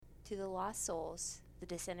To the lost souls, the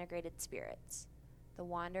disintegrated spirits, the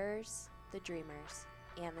wanderers, the dreamers,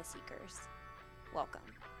 and the seekers, welcome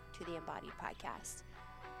to the Embodied Podcast.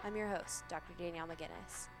 I'm your host, Dr. Danielle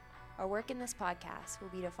McGinnis. Our work in this podcast will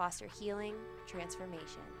be to foster healing,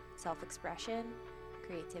 transformation, self-expression,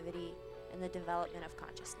 creativity, and the development of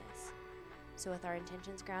consciousness. So with our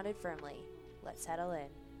intentions grounded firmly, let's settle in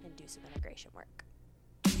and do some integration work.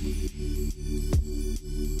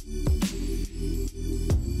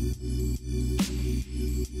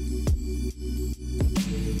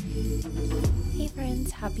 Hey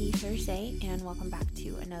friends, happy Thursday and welcome back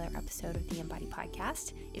to another episode of the Embodied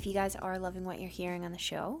Podcast. If you guys are loving what you're hearing on the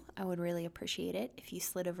show, I would really appreciate it if you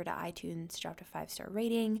slid over to iTunes, dropped a 5-star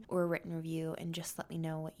rating or a written review, and just let me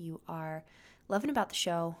know what you are loving about the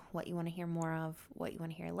show, what you want to hear more of, what you want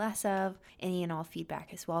to hear less of. Any and all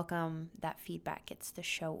feedback is welcome. That feedback gets the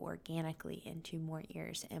show organically into more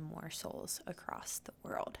ears and more souls across the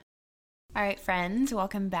world. All right, friends,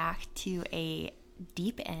 welcome back to a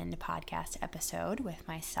Deep End podcast episode with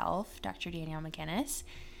myself, Dr. Danielle McGinnis,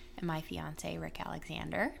 and my fiance, Rick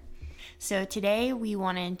Alexander. So today we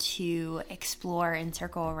wanted to explore and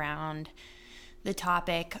circle around the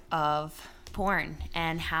topic of porn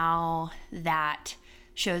and how that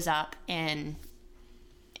shows up in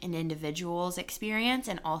an individual's experience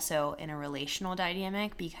and also in a relational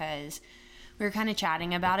dynamic, because we were kind of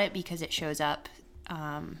chatting about it because it shows up,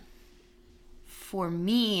 for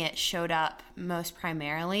me, it showed up most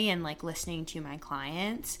primarily in like listening to my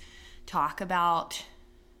clients talk about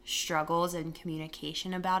struggles and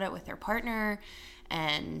communication about it with their partner.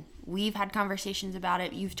 And we've had conversations about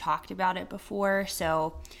it. You've talked about it before.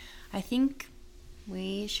 So I think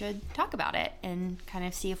we should talk about it and kind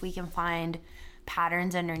of see if we can find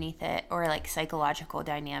patterns underneath it or like psychological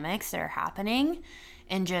dynamics that are happening,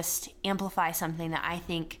 and just amplify something that I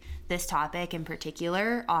think this topic in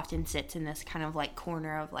particular often sits in this kind of like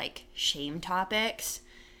corner of like shame topics.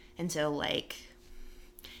 And so like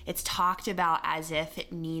it's talked about as if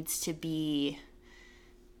it needs to be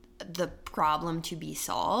the problem to be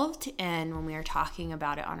solved. And when we were talking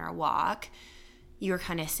about it on our walk, you were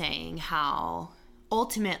kind of saying how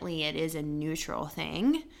ultimately it is a neutral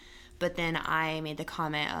thing. But then I made the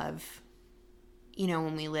comment of, you know,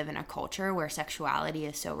 when we live in a culture where sexuality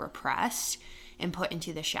is so repressed and put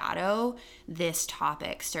into the shadow, this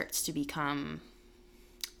topic starts to become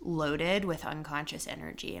loaded with unconscious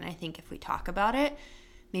energy. And I think if we talk about it,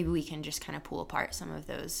 maybe we can just kind of pull apart some of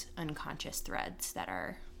those unconscious threads that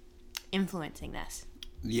are influencing this.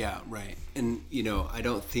 Yeah, right. And, you know, I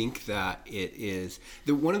don't think that it is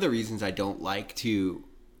one of the reasons I don't like to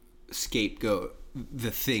scapegoat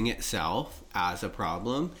the thing itself as a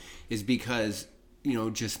problem is because, you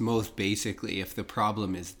know, just most basically, if the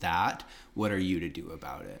problem is that, what are you to do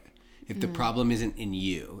about it? If the problem isn't in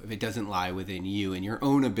you, if it doesn't lie within you and your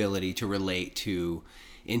own ability to relate to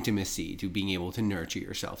intimacy, to being able to nurture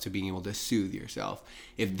yourself, to being able to soothe yourself,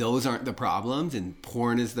 if those aren't the problems and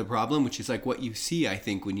porn is the problem, which is like what you see, I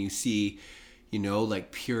think, when you see, you know,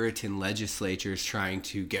 like Puritan legislatures trying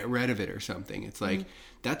to get rid of it or something, it's like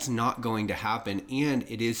that's not going to happen. And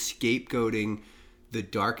it is scapegoating the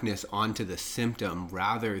darkness onto the symptom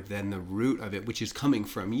rather than the root of it, which is coming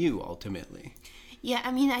from you ultimately. Yeah,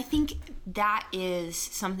 I mean, I think that is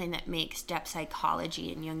something that makes depth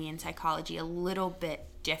psychology and Jungian psychology a little bit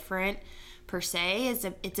different per se.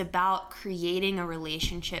 It's about creating a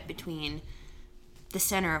relationship between the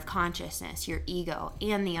center of consciousness, your ego,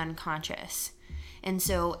 and the unconscious. And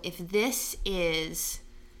so if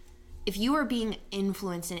you are being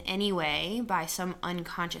influenced in any way by some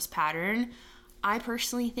unconscious pattern, I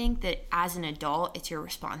personally think that as an adult, it's your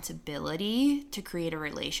responsibility to create a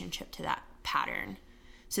relationship to that pattern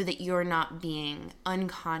so that you're not being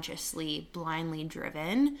unconsciously, blindly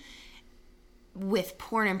driven. With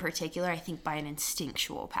porn in particular, I think by an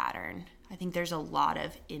instinctual pattern. I think there's a lot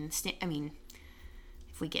of instinct. I mean,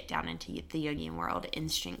 if we get down into the Jungian world,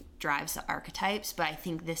 instinct drives the archetypes, but I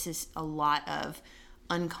think this is a lot of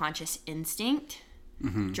unconscious instinct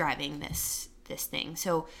driving this thing.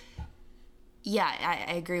 So yeah,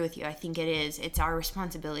 I agree with you. I think it's our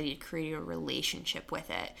responsibility to create a relationship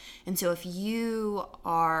with it. And so if you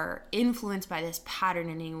are influenced by this pattern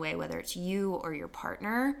in any way, whether it's you or your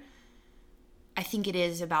partner, I think it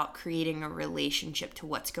is about creating a relationship to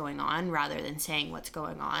what's going on rather than saying what's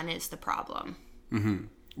going on is the problem.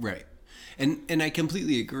 Right. And I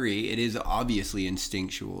completely agree. It is obviously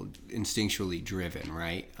instinctually driven,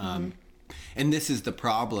 right? And this is the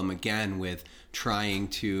problem, again, with trying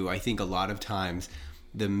to, I think a lot of times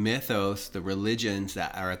the mythos, the religions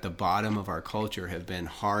that are at the bottom of our culture have been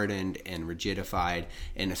hardened and rigidified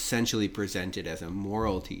and essentially presented as a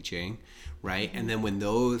moral teaching, right? And then when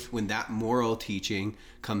that moral teaching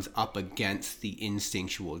comes up against the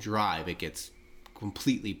instinctual drive, it gets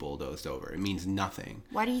completely bulldozed over. It means nothing.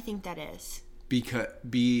 Why do you think that is? We're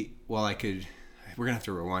gonna have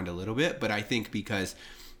to rewind a little bit, but I think because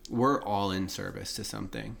we're all in service to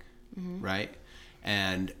something, right?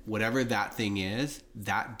 And whatever that thing is,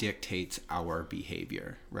 that dictates our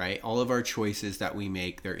behavior, right? All of our choices that we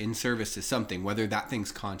make, they're in service to something, whether that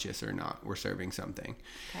thing's conscious or not. We're serving something.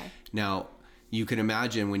 Okay. Now, you can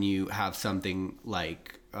imagine when you have something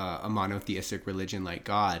like a monotheistic religion like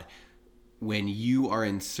God, when you are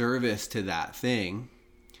in service to that thing,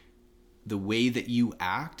 the way that you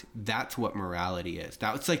act, that's what morality is.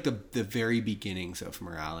 That's like the very beginnings of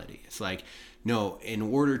morality. It's like, no, in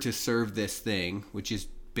order to serve this thing, which is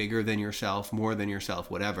bigger than yourself, more than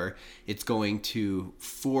yourself, whatever, it's going to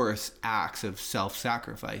force acts of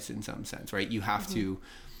self-sacrifice in some sense, right? You have to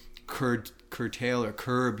curtail or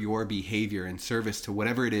curb your behavior in service to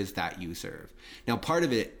whatever it is that you serve. Now, part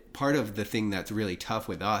of the thing that's really tough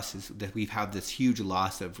with us is that we've had this huge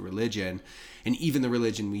loss of religion, and even the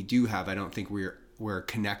religion we do have, I don't think we're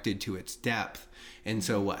connected to its depth. And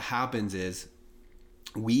so what happens is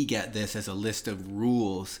we get this as a list of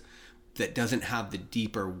rules that doesn't have the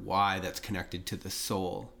deeper why that's connected to the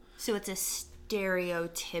soul. So it's a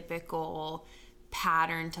stereotypical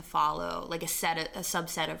pattern to follow, like a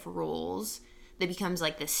subset of rules that becomes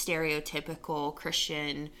like this stereotypical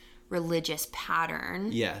Christian religious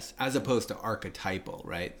pattern. Yes, as opposed to archetypal,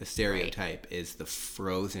 right? The stereotype is the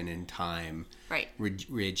frozen in time, right?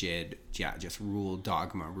 Rigid, just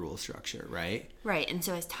dogma, rule structure, right? Right, and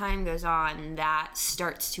so as time goes on, that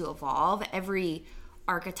starts to evolve. Every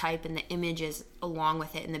archetype and the images along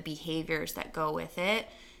with it and the behaviors that go with it.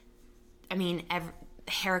 I mean,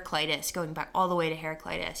 Heraclitus, going back all the way to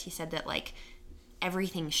Heraclitus, he said that like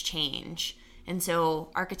everything's change. And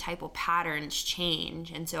so archetypal patterns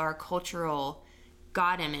change. And so our cultural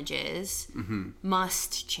God images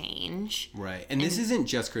must change. Right. And this isn't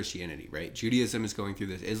just Christianity, right? Judaism is going through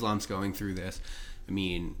this. Islam's going through this. I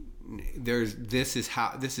mean, this is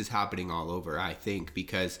happening all over, I think,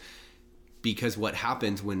 because what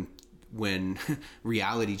happens when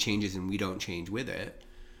reality changes and we don't change with it,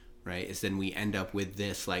 right, is then we end up with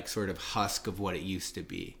this like sort of husk of what it used to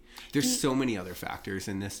be. There's so many other factors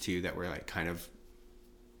in this too that we're like kind of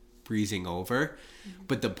breezing over.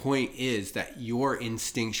 But the point is that your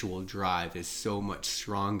instinctual drive is so much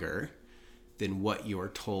stronger than what you're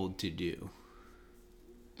told to do.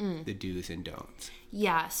 The do's and don'ts.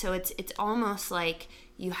 Yeah, so it's almost like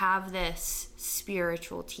you have this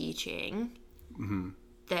spiritual teaching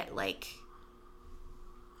that like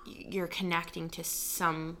you're connecting to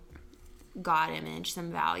some God image,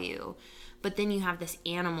 some value. But then you have this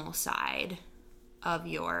animal side of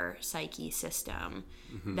your psyche system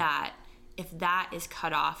that if that is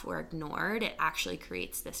cut off or ignored, it actually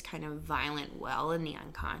creates this kind of violent well in the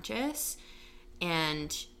unconscious.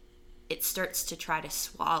 And it starts to try to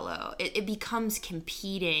swallow. It becomes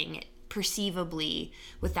competing perceivably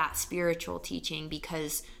with that spiritual teaching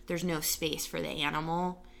because there's no space for the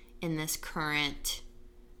animal in this current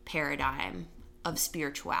paradigm of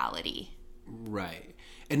spirituality. Right.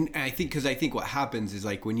 And I think what happens is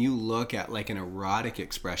like when you look at like an erotic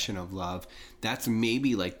expression of love, that's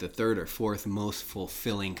maybe like the third or fourth most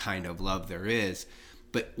fulfilling kind of love there is.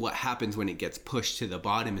 But what happens when it gets pushed to the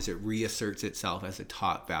bottom is it reasserts itself as a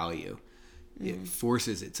top value. It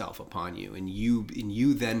forces itself upon you, and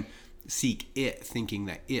you then seek it, thinking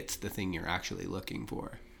that it's the thing you're actually looking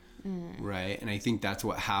for. Right? And I think that's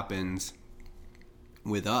what happens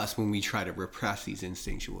with us when we try to repress these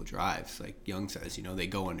instinctual drives. Like Jung says, they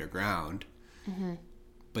go underground,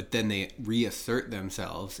 but then they reassert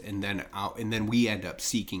themselves, and then we end up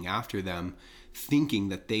seeking after them, thinking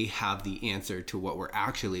that they have the answer to what we're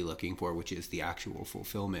actually looking for, which is the actual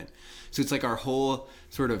fulfillment. So it's like our whole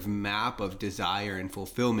sort of map of desire and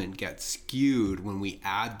fulfillment gets skewed when we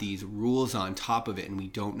add these rules on top of it and we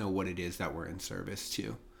don't know what it is that we're in service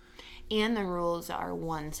to. And the rules are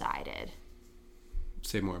one-sided.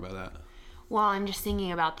 Say more about that. Well, I'm just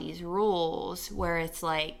thinking about these rules where it's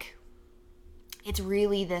like, it's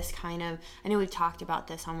really this kind of, I know we've talked about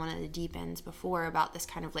this on one of the deep ends before, about this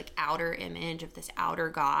kind of like outer image of this outer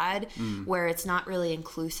God, where it's not really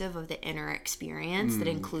inclusive of the inner experience that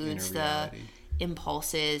includes the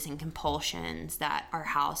impulses and compulsions that are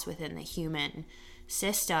housed within the human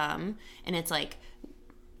system. And it's like,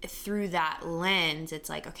 through that lens, it's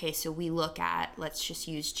like, okay, so we look at, let's just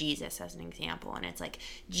use Jesus as an example. And it's like,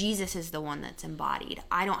 Jesus is the one that's embodied.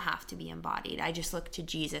 I don't have to be embodied. I just look to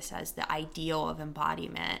Jesus as the ideal of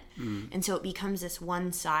embodiment. And so it becomes this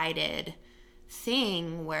one-sided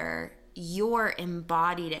thing where your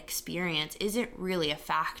embodied experience isn't really a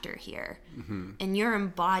factor here. And your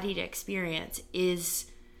embodied experience is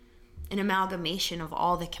an amalgamation of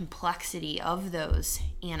all the complexity of those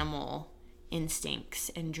animal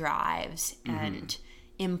instincts and drives and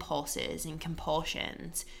impulses and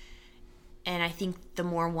compulsions. And I think the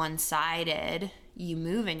more one-sided you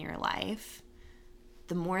move in your life,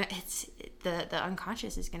 the more it's the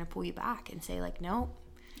unconscious is going to pull you back and say like, no.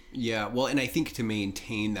 Yeah, well, and I think to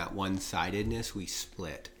maintain that one-sidedness, we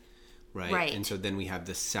split, right? And so then we have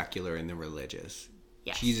the secular and the religious.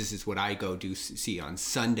 Yes. Jesus is what I go do see on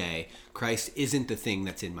Sunday. Christ isn't the thing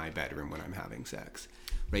that's in my bedroom when I'm having sex,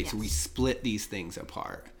 right? Yes. So we split these things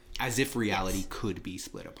apart as if reality could be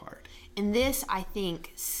split apart. And this, I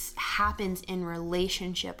think, happens in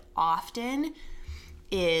relationship often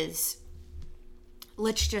is,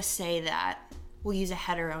 let's just say that we'll use a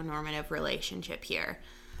heteronormative relationship here.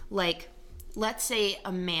 Like, let's say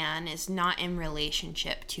a man is not in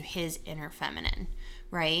relationship to his inner feminine,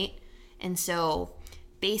 right? And so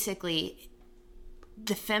basically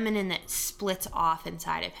the feminine that splits off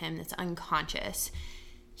inside of him that's unconscious,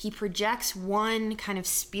 he projects one kind of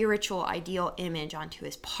spiritual ideal image onto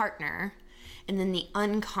his partner, and then the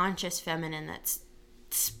unconscious feminine that's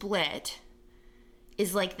split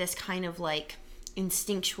is like this kind of like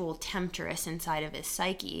instinctual temptress inside of his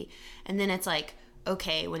psyche. And then it's like,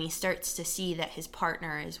 okay, when he starts to see that his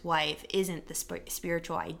partner, his wife, isn't the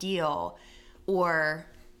spiritual ideal, or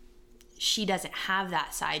she doesn't have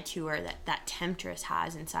that side to her that temptress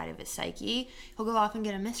has inside of his psyche, he'll go off and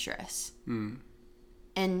get a mistress.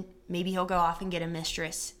 And maybe he'll go off and get a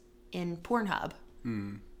mistress in Pornhub.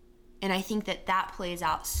 And I think that plays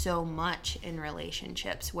out so much in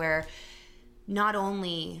relationships where not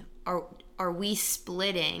only are we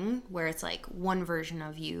splitting, where it's like one version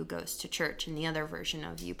of you goes to church and the other version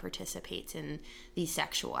of you participates in these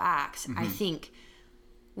sexual acts. I think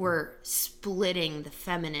we're splitting the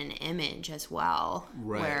feminine image as well,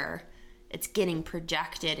 where it's getting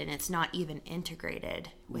projected and it's not even integrated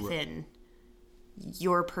within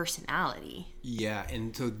your personality. Yeah,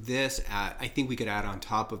 and so this, I think we could add on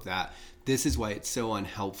top of that, this is why it's so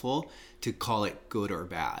unhelpful to call it good or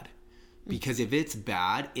bad. Because if it's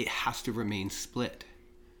bad, it has to remain split.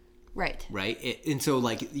 Right. And so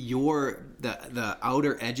like the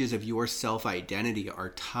outer edges of your self-identity are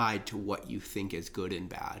tied to what you think is good and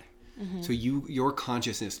bad. So your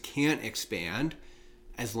consciousness can't expand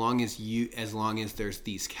as long as there's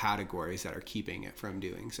these categories that are keeping it from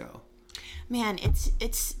doing so. Man,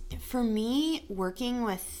 it's for me, working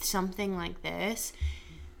with something like this,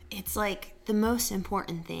 it's like the most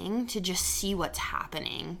important thing to just see what's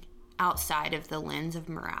happening outside of the lens of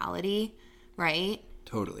morality, right?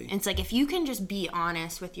 Totally. And it's like, if you can just be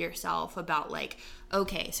honest with yourself about like,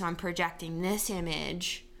 okay, so I'm projecting this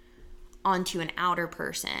image onto an outer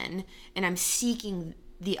person and I'm seeking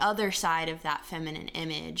the other side of that feminine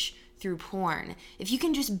image through porn. If you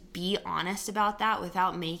can just be honest about that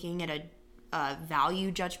without making it a value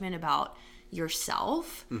judgment about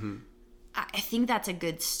yourself, I think that's a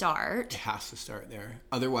good start. It has to start there.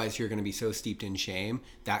 Otherwise, you're going to be so steeped in shame,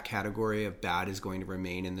 that category of bad is going to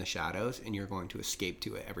remain in the shadows, and you're going to escape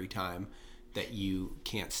to it every time that you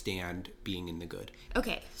can't stand being in the good.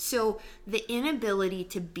 Okay, so the inability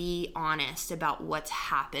to be honest about what's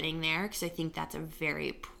happening there, because I think that's a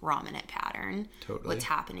very prominent pattern. Totally. What's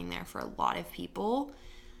happening there for a lot of people.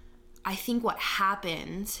 I think what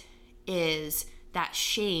happens is that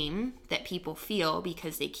shame that people feel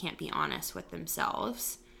because they can't be honest with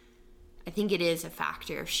themselves. I think it is a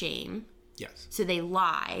factor of shame. Yes. So they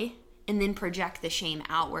lie and then project the shame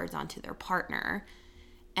outwards onto their partner.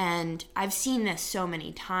 And I've seen this so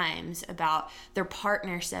many times about their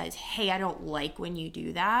partner says, hey, I don't like when you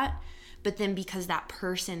do that. But then because that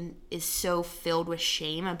person is so filled with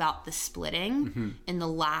shame about the splitting and the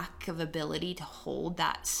lack of ability to hold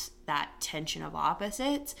that tension of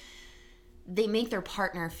opposites, they make their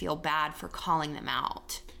partner feel bad for calling them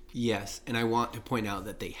out. Yes, and I want to point out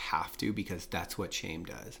that they have to, because that's what shame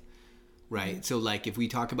does, right? So like if we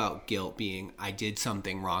talk about guilt being, I did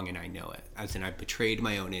something wrong and I know it, as in I betrayed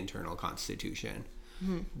my own internal constitution,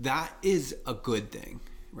 that is a good thing,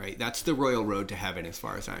 right? That's the royal road to heaven as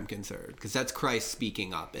far as I'm concerned, because that's Christ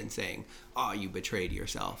speaking up and saying, oh, you betrayed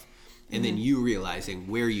yourself. And then you realizing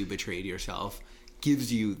where you betrayed yourself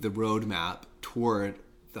gives you the roadmap toward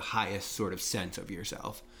the highest sort of sense of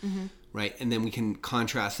yourself. right? And then we can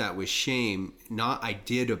contrast that with shame. Not I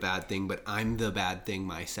did a bad thing, but I'm the bad thing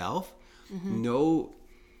myself. No,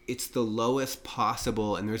 it's the lowest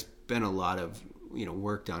possible, and there's been a lot of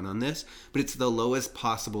work done on this, but it's the lowest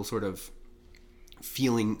possible sort of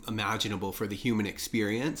feeling imaginable for the human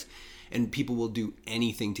experience, and people will do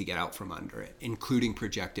anything to get out from under it, including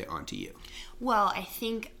project it onto you. Well, I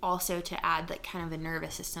think also to add like kind of a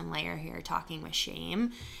nervous system layer here, talking with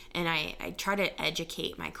shame, and I try to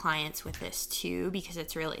educate my clients with this too, because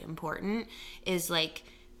it's really important, is like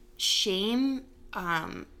shame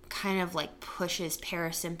kind of like pushes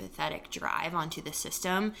parasympathetic drive onto the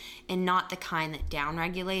system, and not the kind that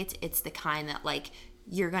downregulates. It's the kind that like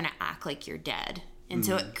you're gonna act like you're dead, and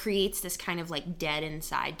so it creates this kind of like dead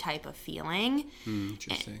inside type of feeling.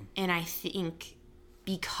 Interesting. And I think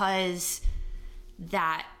because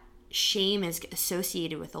that shame is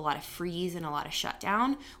associated with a lot of freeze and a lot of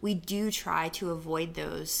shutdown, we do try to avoid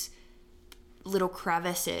those little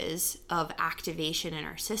crevices of activation in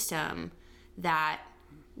our system that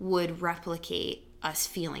would replicate us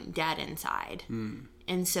feeling dead inside.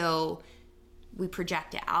 And so we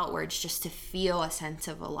project it outwards just to feel a sense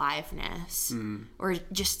of aliveness, or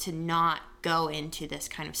just to not go into this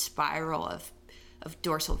kind of spiral of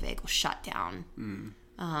dorsal vagal shutdown.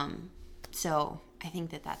 So I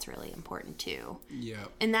think that that's really important too. Yeah.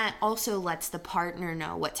 And that also lets the partner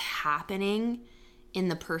know what's happening in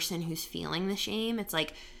the person who's feeling the shame. It's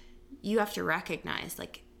like you have to recognize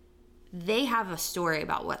like they have a story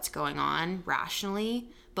about what's going on rationally,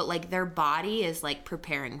 but like their body is like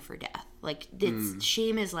preparing for death. Like it's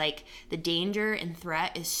shame is like the danger and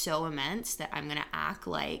threat is so immense that I'm gonna act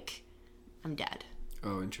like I'm dead.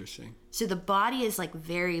 Oh, interesting. So the body is like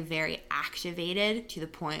very, very activated to the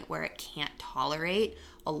point where it can't tolerate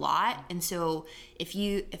a lot. And so if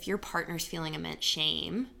your partner's feeling immense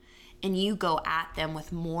shame and you go at them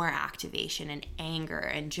with more activation and anger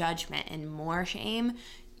and judgment and more shame,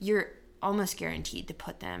 you're almost guaranteed to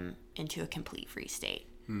put them into a complete freeze state.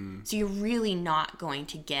 So you're really not going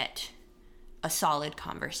to get a solid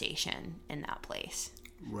conversation in that place.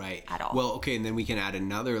 Right. At all. Well, okay, and then we can add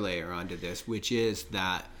another layer onto this, which is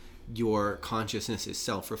that your consciousness is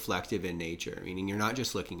self-reflective in nature, meaning you're not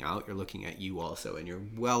just looking out, you're looking at you also, and you're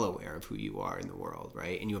well aware of who you are in the world,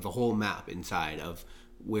 right? And you have a whole map inside of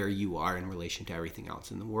where you are in relation to everything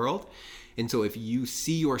else in the world. And so if you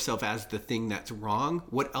see yourself as the thing that's wrong,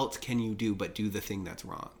 what else can you do but do the thing that's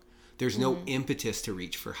wrong? There's no impetus to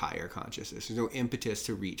reach for higher consciousness. There's no impetus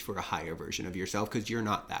to reach for a higher version of yourself because you're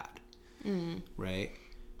not that, right?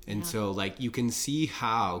 And so, like, you can see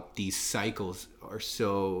how these cycles are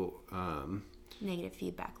so Negative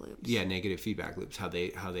feedback loops. Yeah, negative feedback loops. How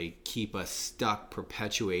they keep us stuck,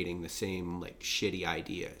 perpetuating the same like shitty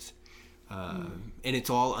ideas, and it's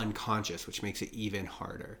all unconscious, which makes it even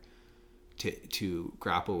harder to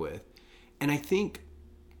grapple with. And I think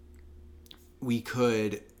we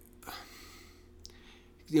could.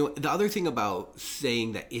 The other thing about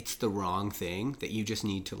saying that it's the wrong thing, that you just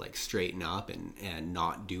need to like straighten up and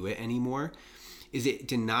not do it anymore, is it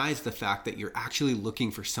denies the fact that you're actually looking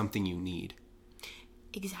for something you need.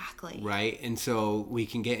 Exactly. Right? And so we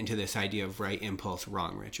can get into this idea of right impulse,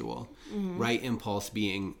 wrong ritual. Right impulse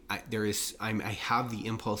being, I have the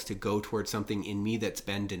impulse to go towards something in me that's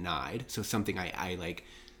been denied. So something I like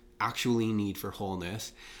actually need for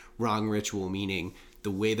wholeness. Wrong ritual meaning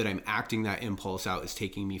the way that I'm acting that impulse out is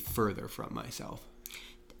taking me further from myself.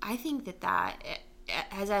 I think that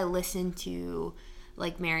as I listen to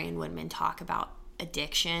like Marion Woodman talk about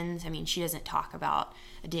addictions, I mean, she doesn't talk about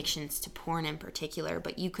addictions to porn in particular,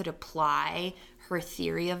 but you could apply her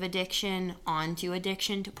theory of addiction onto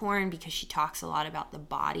addiction to porn, because she talks a lot about the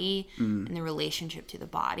body and the relationship to the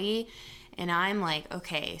body. And I'm like,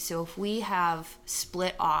 okay, so if we have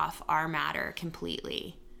split off our matter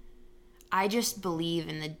completely, I just believe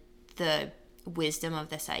in the wisdom of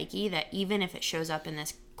the psyche that even if it shows up in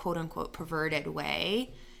this quote unquote perverted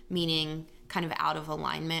way, meaning kind of out of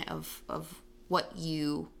alignment of what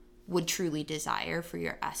you would truly desire for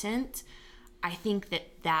your essence, I think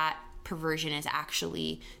that perversion is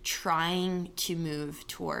actually trying to move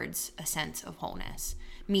towards a sense of wholeness,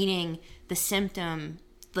 meaning the symptom,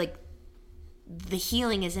 like the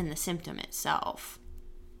healing is in the symptom itself.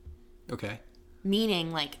 Okay.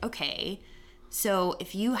 Meaning like, okay, so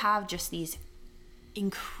if you have just these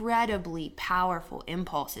incredibly powerful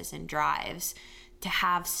impulses and drives to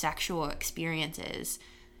have sexual experiences,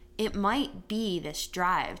 it might be this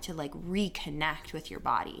drive to like reconnect with your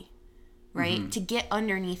body, right? To get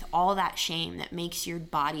underneath all that shame that makes your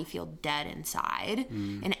body feel dead inside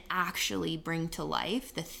and actually bring to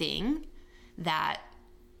life the thing that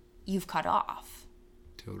you've cut off.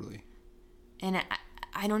 Totally. And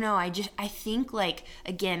I don't know. I think, like,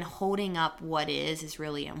 again, holding up what is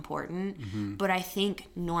really important. Mm-hmm. But I think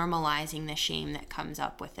normalizing the shame that comes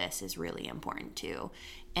up with this is really important too.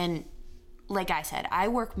 And like I said, I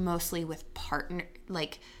work mostly with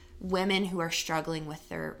women who are struggling with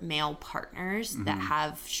their male partners that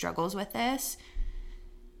have struggles with this.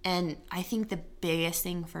 And I think the biggest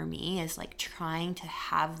thing for me is like trying to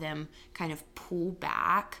have them kind of pull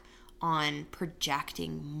back on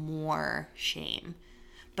projecting more shame.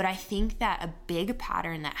 But I think that a big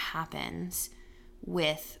pattern that happens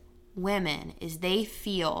with women is they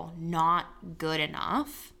feel not good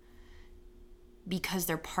enough because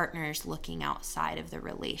their partner's looking outside of the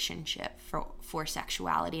relationship for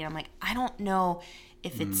sexuality. And I'm like, I don't know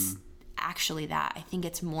if it's actually that. I think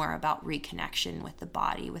it's more about reconnection with the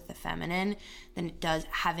body, with the feminine, than it does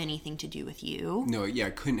have anything to do with you. No, yeah,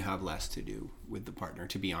 it couldn't have less to do with the partner,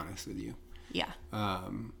 to be honest with you. Yeah.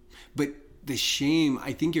 But the shame,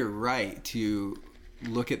 I think you're right to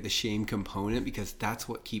look at the shame component because that's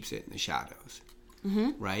what keeps it in the shadows.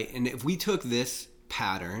 Mm-hmm. Right? And if we took this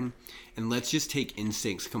pattern and let's just take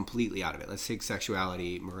instincts completely out of it. Let's take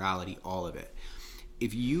sexuality, morality, all of it.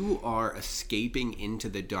 If you are escaping into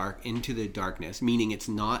the darkness, meaning it's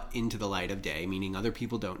not into the light of day, meaning other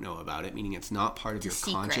people don't know about it, meaning it's not part of your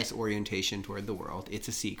conscious orientation toward the world, it's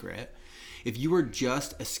a secret. If you are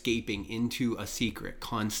just escaping into a secret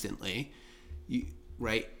constantly,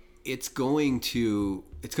 right, it's going to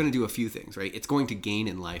do a few things, right? It's going to gain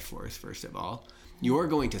in life force, first of all. You're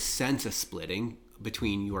going to sense a splitting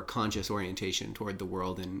between your conscious orientation toward the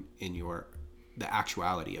world and in the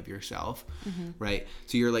actuality of yourself, right?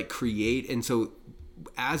 So you're like and so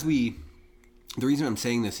the reason I'm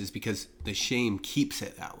saying this is because the shame keeps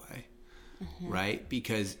it that way, right?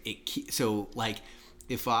 Because so like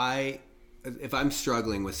if I'm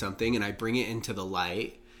struggling with something and I bring it into the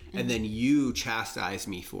light and then you chastise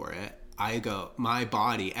me for it, I go, my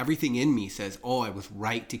body, everything in me says, oh, I was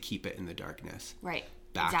right to keep it in the darkness. Right.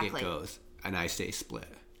 Back exactly. It goes, and I stay split.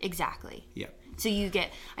 Exactly. Yep. So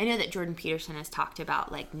I know that Jordan Peterson has talked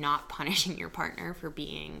about like not punishing your partner for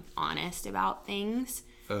being honest about things.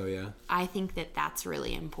 Oh, yeah. I think that that's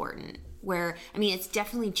really important. It's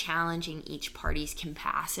definitely challenging each party's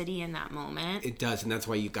capacity in that moment. It does, and that's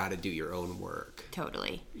why you got to do your own work.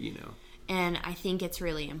 Totally. You know. And I think it's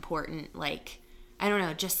really important, like, I don't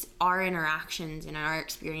know, just our interactions and our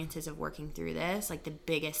experiences of working through this, like the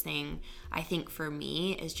biggest thing I think for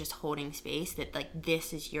me is just holding space that like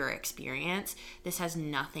this is your experience. This has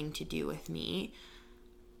nothing to do with me.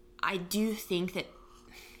 I do think that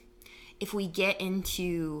if we get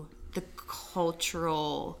into the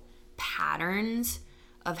cultural patterns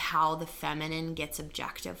of how the feminine gets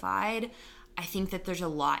objectified, I think that there's a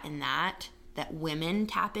lot in that women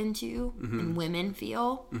tap into and women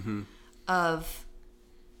feel of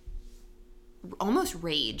almost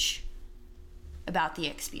rage about the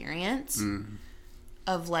experience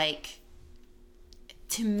of like,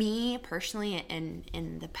 to me personally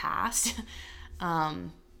in the past,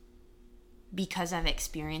 because I've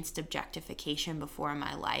experienced objectification before in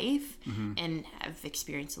my life and have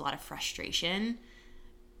experienced a lot of frustration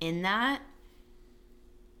in that,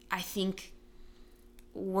 I think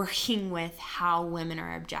working with how women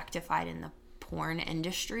are objectified in the porn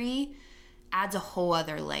industry adds a whole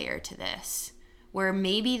other layer to this, where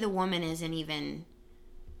maybe the woman isn't even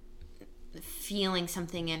feeling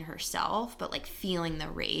something in herself, but like feeling the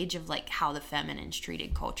rage of like how the feminine's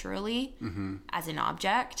treated culturally as an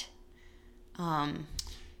object.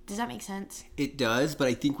 Does that make sense? It does, but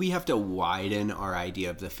I think we have to widen our idea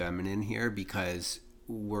of the feminine here because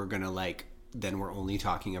we're gonna then we're only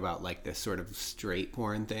talking about like this sort of straight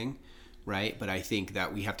porn thing, right? But I think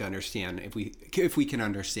that we have to understand, if we can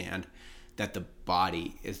understand that the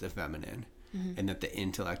body is the feminine and that the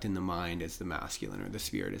intellect and the mind is the masculine, or the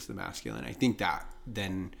spirit is the masculine. I think that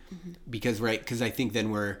then, because I think then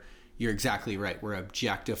you're exactly right. We're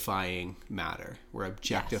objectifying matter. We're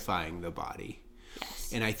objectifying the body.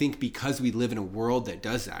 Yes. And I think because we live in a world that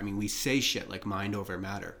does that, I mean, we say shit like mind over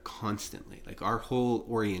matter constantly. Like our whole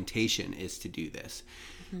orientation is to do this.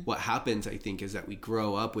 What happens, I think, is that we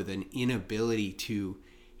grow up with an inability to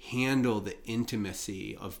handle the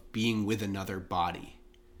intimacy of being with another body.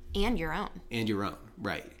 And your own.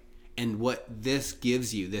 Right. And what this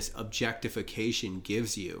gives you, this objectification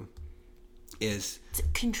gives you, is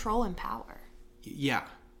control and power. Yeah.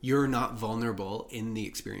 You're not vulnerable in the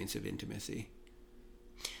experience of intimacy.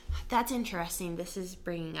 That's interesting. This is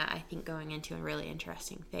bringing up, I think, going into a really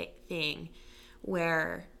interesting thing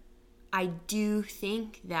where I do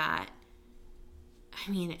think that,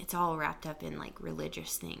 I mean, it's all wrapped up in like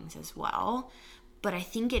religious things as well. But I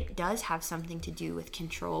think it does have something to do with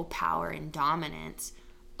control, power, and dominance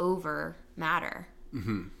over matter,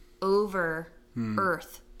 over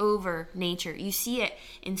earth, over nature. You see it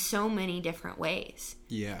in so many different ways.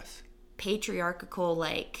 Yes. Patriarchal,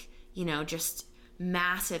 like, you know, just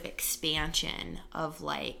massive expansion of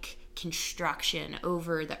like construction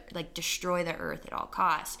over the, like, destroy the earth at all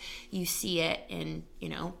costs. You see it in, you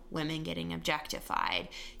know, women getting objectified.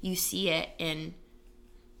 You see it in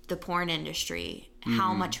the porn industry,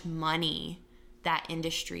 how much money that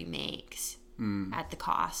industry makes at the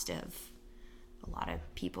cost of a lot of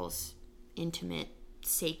people's intimate,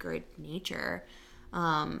 sacred nature.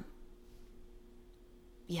 Yeah,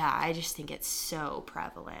 I just think it's so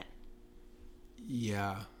prevalent.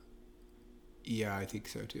 Yeah, I think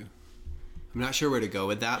so too. I'm not sure where to go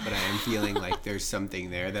with that, but I am feeling like there's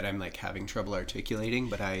something there that I'm like having trouble articulating,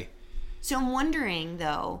 but So I'm wondering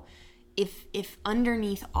though, if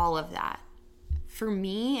underneath all of that, for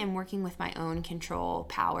me and working with my own control,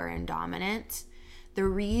 power, and dominance, the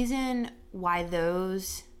reason why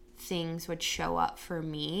those things would show up for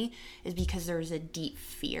me is because there's a deep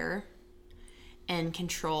fear, and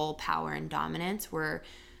control, power, and dominance were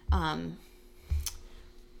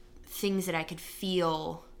things that I could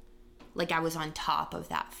feel like I was on top of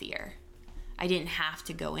that fear. I didn't have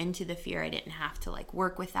to go into the fear. I didn't have to like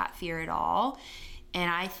work with that fear at all.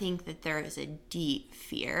 And I think that there is a deep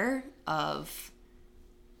fear of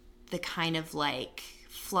the kind of like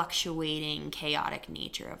fluctuating, chaotic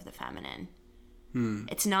nature of the feminine.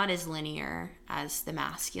 It's not as linear as the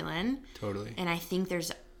masculine. Totally. And I think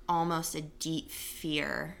there's almost a deep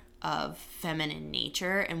fear of feminine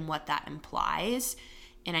nature and what that implies.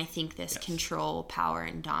 And I think this control, power,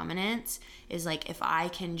 and dominance is like, if I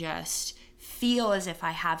can just feel as if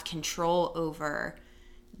I have control over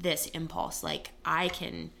this impulse, like I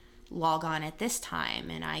can log on at this time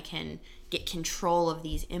and I can get control of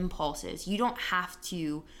these impulses. You don't have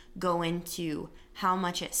to go into how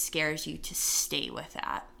much it scares you to stay with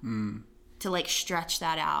that, to like stretch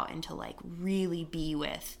that out and to like really be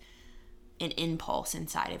with an impulse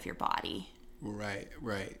inside of your body. Right.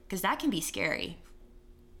 Because that can be scary.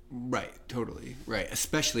 Right, totally. Right,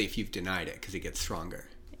 especially if you've denied it, because it gets stronger.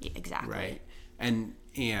 Exactly. Right.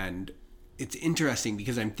 And it's interesting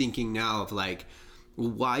because I'm thinking now of like,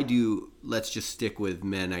 why let's just stick with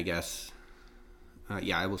men, I guess.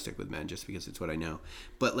 I will stick with men just because it's what I know.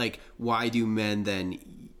 But like, why do men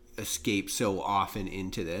then escape so often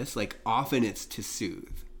into this? Like, often it's to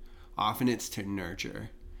soothe. Often it's to nurture.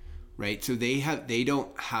 Right? So they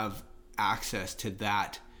don't have access to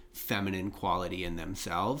that feminine quality in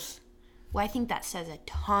themselves. Well, I think that says a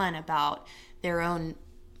ton about their own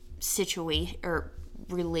situation or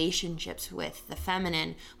relationships with the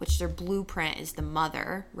feminine, which their blueprint is the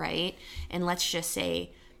mother, right? And let's just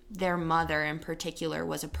say their mother in particular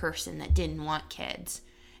was a person that didn't want kids.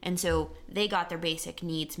 And so they got their basic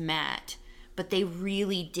needs met, but they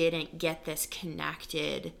really didn't get this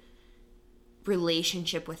connected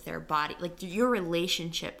relationship with their body. Like, your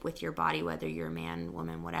relationship with your body, whether you're a man,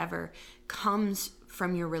 woman, whatever, comes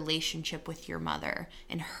from your relationship with your mother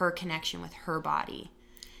and her connection with her body.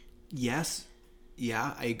 Yes.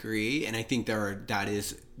 Yeah, I agree. And I think there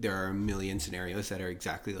are a million scenarios that are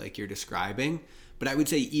exactly like you're describing. But I would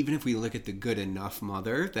say, even if we look at the good enough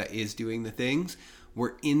mother that is doing the things,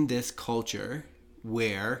 we're in this culture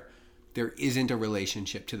where there isn't a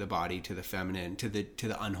relationship to the body, to the feminine, to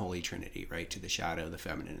the unholy trinity, right? To the shadow, the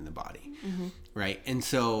feminine, and the body, right? And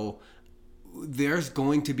so there's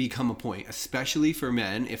going to become a point, especially for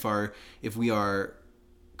men, if we are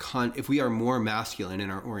more masculine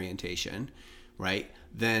in our orientation, right?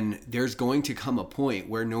 Then there's going to come a point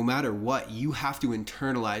where no matter what, you have to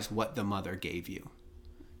internalize what the mother gave you.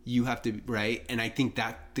 You have to, right? And I think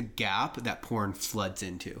that the gap that porn floods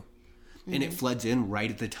into. And it floods in right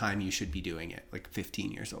at the time you should be doing it, like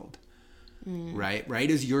 15 years old, right? Right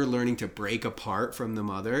as you're learning to break apart from the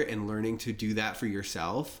mother and learning to do that for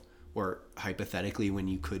yourself, or hypothetically when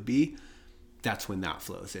you could be, that's when that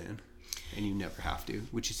flows in. And you never have to,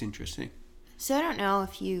 which is interesting. So I don't know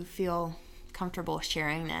if you feel comfortable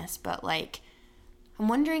sharing this, but like, I'm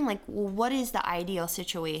wondering, like, well, what is the ideal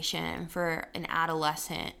situation for an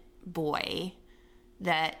adolescent boy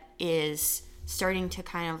that is starting to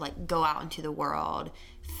kind of like go out into the world,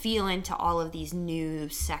 feel into all of these new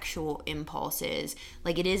sexual impulses?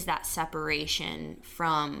 Like, it is that separation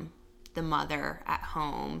from the mother at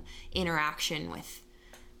home, interaction with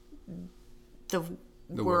the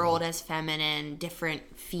world as feminine,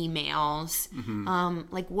 different females.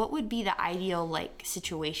 Like, what would be the ideal like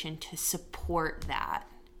situation to support that?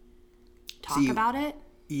 Talk about it?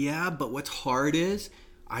 Yeah, but what's hard is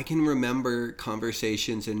I can remember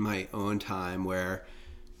conversations in my own time where,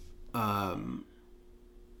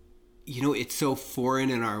 it's so foreign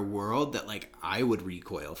in our world that like I would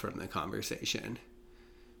recoil from the conversation.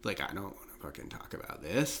 Like, I don't want to fucking talk about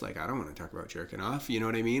this. Like, I don't want to talk about jerking off. You know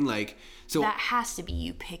what I mean? Like, so that has to be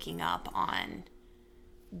you picking up on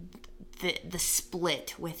the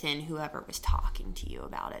split within whoever was talking to you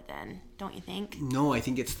about it then, don't you think? No, I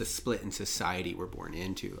think it's the split in society we're born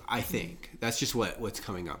into. I think that's just what's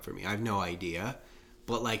coming up for me. I have no idea,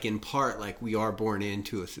 but like in part, like we are born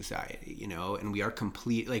into a society, and we are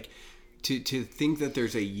complete. Like to think that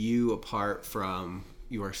there's a you apart from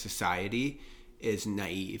your society is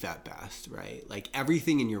naive at best, right? Like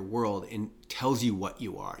everything in your world tells you what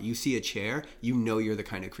you are. You see a chair, you're the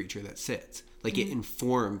kind of creature that sits. Like it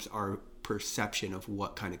informs our perception of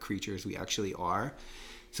what kind of creatures we actually are.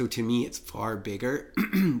 So to me, it's far bigger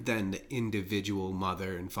than the individual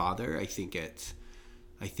mother and father. I think it's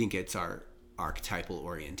our archetypal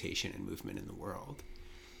orientation and movement in the world.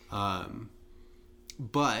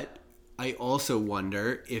 But I also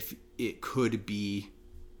wonder if it could be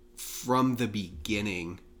from the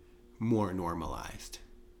beginning more normalized,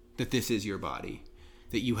 that this is your body,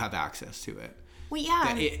 that you have access to it. Well,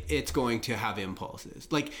 yeah. That it's going to have impulses.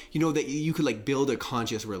 Like, that you could like build a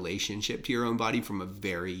conscious relationship to your own body from a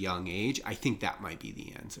very young age. I think that might be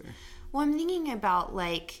the answer. Well, I'm thinking about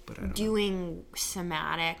like doing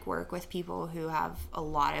somatic work with people who have a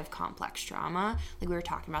lot of complex trauma. Like we were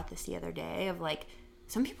talking about this the other day of like,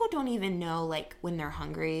 some people don't even know like when they're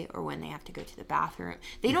hungry or when they have to go to the bathroom.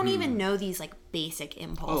 They don't even know these like basic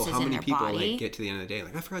impulses in their body. How many people like get to the end of the day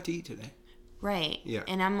like, I forgot to eat today. Right. Yeah.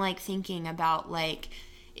 And I'm like thinking about like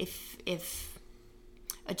if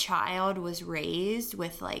a child was raised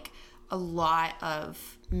with like a lot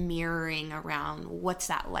of mirroring around what's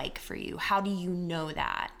that like for you? How do you know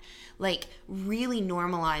that? Like really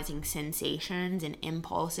normalizing sensations and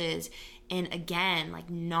impulses, and again, like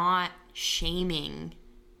not shaming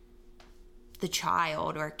the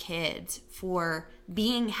child or kids for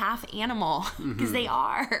being half animal because they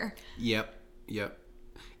are. Yep.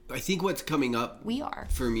 I think what's coming up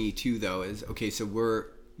for me too though is, okay, so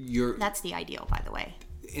that's the ideal, by the way.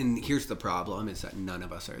 And here's the problem is that none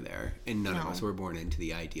of us are there, and none of us were born into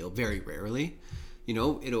the ideal. Very rarely,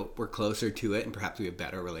 we're closer to it, and perhaps we have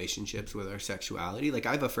better relationships with our sexuality. Like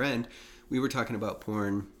I have a friend, we were talking about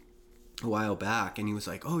porn a while back, and he was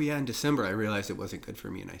like, oh yeah, in December I realized it wasn't good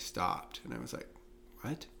for me and I stopped. And I was like,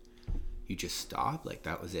 what? You just stopped? Like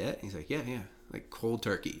that was it? And he's like, yeah, like cold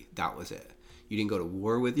turkey, that was it. You didn't go to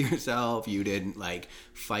war with yourself. You didn't like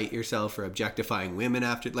fight yourself for objectifying women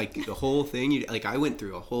after, like the whole thing. I went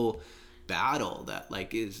through a whole battle that,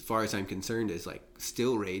 like, as far as I'm concerned, is like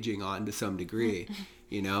still raging on to some degree,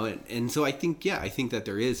 And so I think that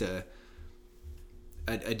there is a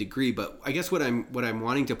degree, but I guess what I'm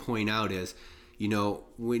wanting to point out is,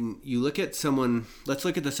 when you look at someone, let's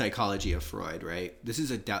look at the psychology of Freud, right? This is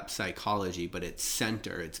a depth psychology, but its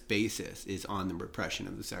center, its basis is on the repression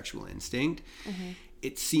of the sexual instinct. Mm-hmm.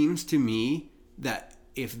 It seems to me that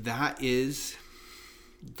if that is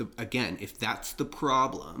if that's the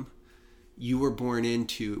problem, you were born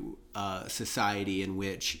into a society in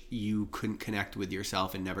which you couldn't connect with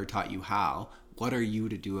yourself and never taught you how. What are you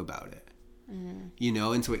to do about it?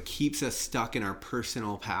 Mm-hmm. And so it keeps us stuck in our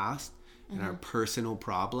personal past and our personal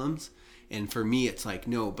problems. And for me, it's like,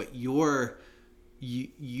 no, but you,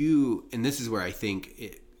 and this is where I think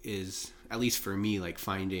it is, at least for me, like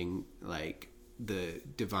finding like the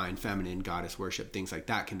divine feminine goddess worship, things like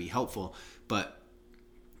that can be helpful, but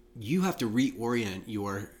you have to reorient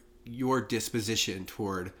your disposition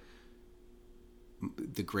toward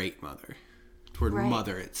the great mother, toward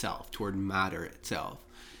mother itself, toward matter itself,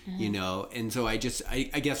 And so I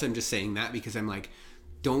guess I'm just saying that because I'm like,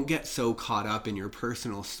 don't get so caught up in your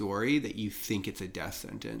personal story that you think it's a death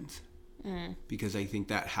sentence. Because I think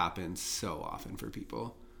that happens so often for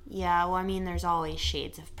people. Yeah, well, I mean, there's always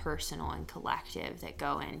shades of personal and collective that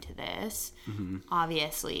go into this,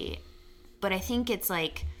 obviously. But I think it's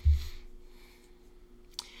like,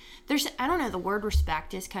 I don't know, the word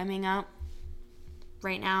respect is coming up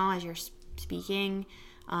right now as you're speaking.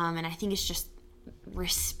 And I think it's just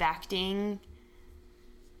respecting,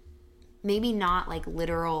 maybe not like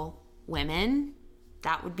literal women,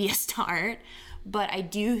 that would be a start, but I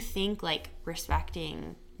do think like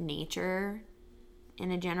respecting nature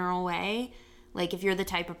in a general way. Like if you're the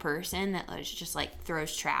type of person that just like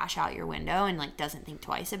throws trash out your window and like doesn't think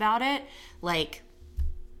twice about it, like,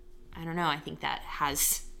 I don't know, I think that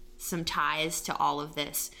has some ties to all of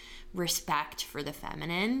this respect for the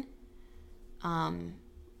feminine.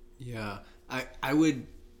 Yeah, I would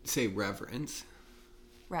say reverence.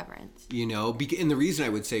 Reverence. You know, and the reason I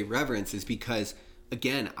would say reverence is because,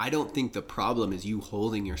 again, I don't think the problem is you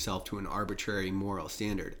holding yourself to an arbitrary moral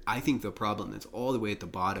standard. I think the problem that's all the way at the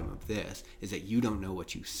bottom of this is that you don't know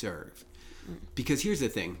what you serve. Because here's the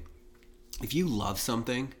thing. If you love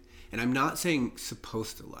something, and I'm not saying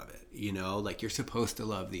supposed to love it, you know, like you're supposed to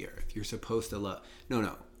love the earth. You're supposed to love...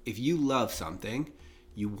 No. If you love something,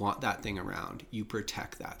 you want that thing around. You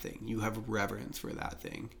protect that thing. You have reverence for that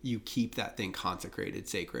thing. You keep that thing consecrated,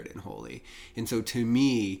 sacred, and holy. And so to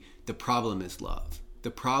me, the problem is love.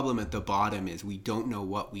 The problem at the bottom is we don't know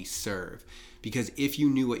what we serve. Because if you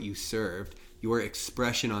knew what you served, your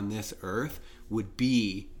expression on this earth would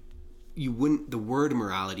be, the word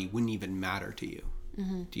morality wouldn't even matter to you.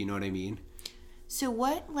 Mm-hmm. Do you know what I mean? So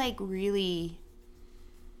what really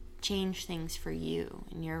changed things for you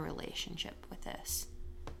in your relationship with this?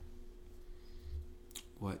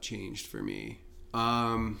 What changed for me?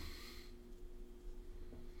 I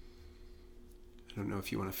don't know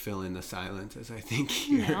if you want to fill in the silence as I think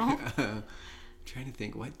here. No. I'm trying to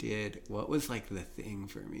think what was like the thing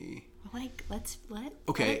for me? Like, let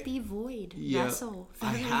it be void. Yeah. Vessel.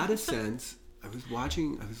 I had a sense. I was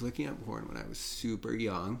looking at porn when I was super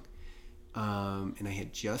young. And I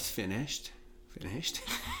had just finished.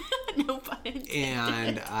 No pun intended.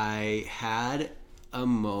 And I had a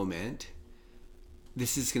moment.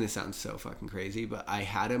 This is going to sound so fucking crazy, but I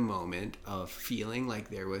had a moment of feeling like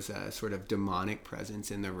there was a sort of demonic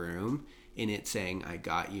presence in the room and it saying, I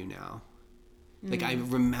got you now. Like, I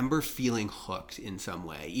remember feeling hooked in some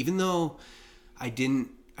way, even though I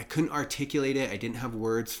couldn't articulate it. I didn't have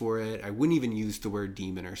words for it. I wouldn't even use the word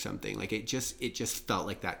demon or something. Like, it just felt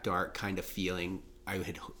like that dark kind of feeling I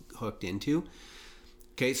had hooked into.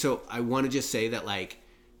 Okay. So I want to just say that, like,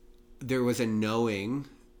 there was a knowing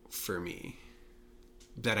for me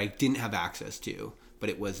that I didn't have access to, but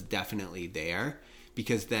it was definitely there.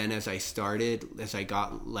 Because then as I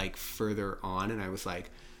got like further on, and I was like,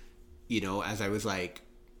 you know, as I was like,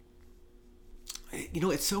 you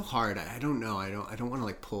know, it's so hard. I don't know. I don't want to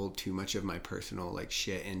like pull too much of my personal like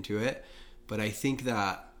shit into it. But I think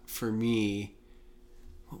that for me,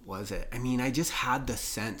 what was it? I mean, I just had the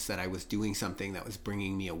sense that I was doing something that was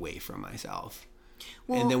bringing me away from myself.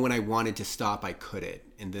 Well, and then when I wanted to stop, I couldn't.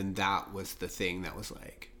 And then that was the thing that was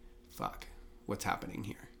like, fuck, what's happening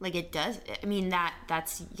here? Like, it does. I mean,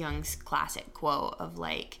 that's Jung's classic quote of,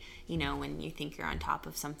 like, you know, when you think you're on top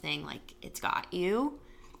of something, like, it's got you.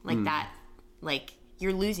 Like that, like,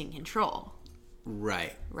 you're losing control.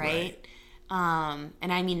 Right. And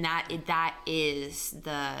I mean, that is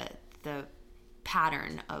the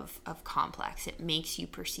pattern of complex. It makes you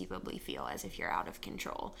perceivably feel as if you're out of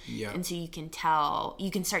control. Yeah. And so you can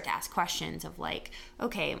start to ask questions of like,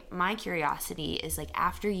 okay, my curiosity is like,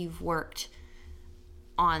 after you've worked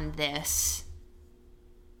on this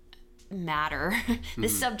matter,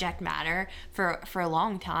 this subject matter for a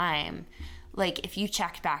long time, like, if you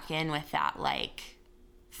checked back in with that like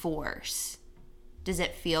force, does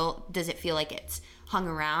it feel like it's hung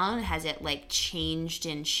around? Has it like changed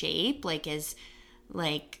in shape?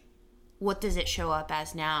 Like, what does it show up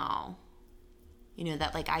as now? You know,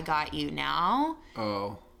 that like, I got you now.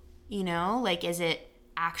 Oh. You know, like, was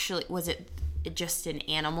it just an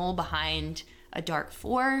animal behind a dark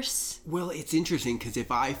force? Well, it's interesting because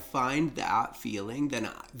if I find that feeling, then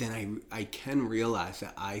I can realize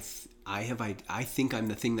that I think I'm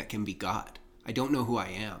the thing that can be God. I don't know who I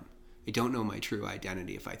am. I don't know my true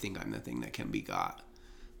identity if I think I'm the thing that can be God,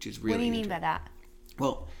 which is really. What do you mean by that?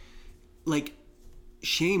 Well, like,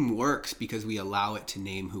 shame works because we allow it to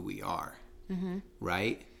name who we are,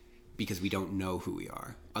 right? Because we don't know who we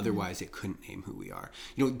are. Otherwise, it couldn't name who we are.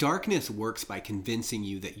 You know, darkness works by convincing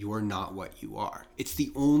you that you're not what you are. It's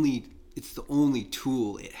the only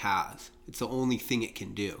tool it has. It's the only thing it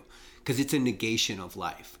can do, because it's a negation of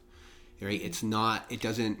life, right? It's not. It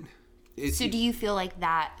doesn't. So do you feel like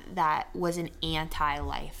that was an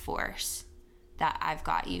anti-life force, that I've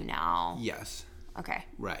got you now? Yes. Okay.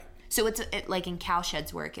 Right. So it's like in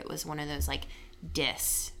Cowshed's work, it was one of those like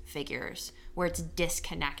dis figures where it's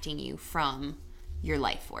disconnecting you from your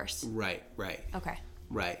life force. Right. Okay.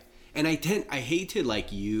 Right. And I hate to like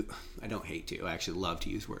I don't hate to, I actually love to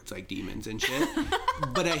use words like demons and shit,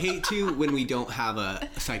 but I hate to when we don't have a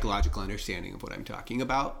psychological understanding of what I'm talking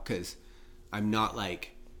about, because I'm not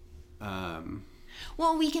like,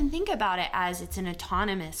 well, we can think about it as it's an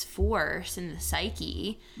autonomous force in the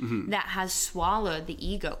psyche that has swallowed the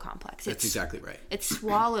ego complex. That's exactly right. It's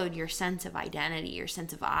swallowed your sense of identity, your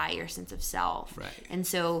sense of I, your sense of self. Right. And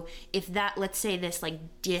so if that, let's say this like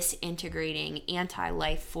disintegrating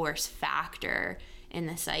anti-life force factor in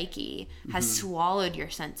the psyche has swallowed your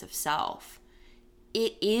sense of self,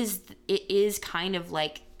 it is kind of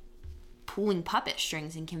like pulling puppet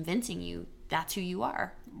strings and convincing you that's who you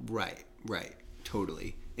are. Right,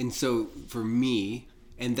 totally. And so for me,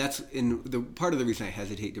 and that's in the part of the reason I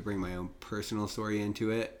hesitate to bring my own personal story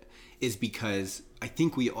into it is because I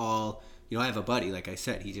think we all, you know, I have a buddy, like I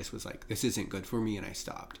said, he just was like, this isn't good for me, and I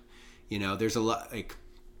stopped. You know, there's a lot, like,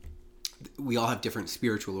 we all have different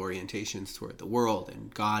spiritual orientations toward the world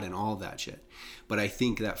and God and all of that shit. But I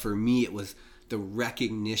think that for me, it was the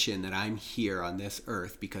recognition that I'm here on this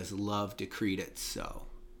earth because love decreed it so.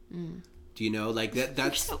 Do you know, like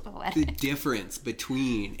that's so the difference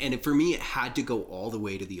between, and for me, it had to go all the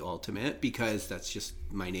way to the ultimate because that's just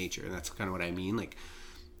my nature. And that's kind of what I mean. Like,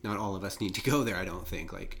 not all of us need to go there, I don't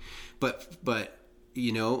think. Like, but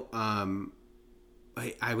you know,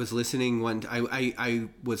 I was listening I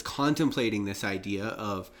was contemplating this idea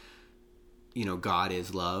of, you know, God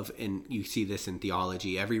is love, and you see this in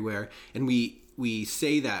theology everywhere. And we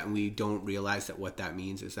say that and we don't realize that what that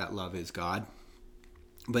means is that love is God.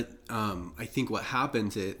 But I think what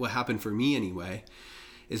happened for me anyway,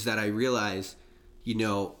 is that I realized, you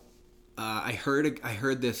know, I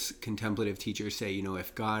heard this contemplative teacher say, you know,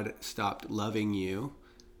 if God stopped loving you,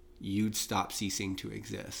 you'd stop ceasing to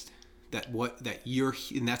exist.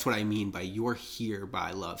 And that's what I mean by you're here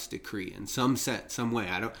by love's decree in some sense, some way.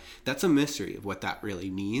 That's a mystery of what that really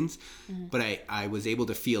means. But I was able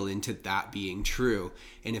to feel into that being true.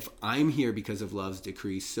 And if I'm here because of love's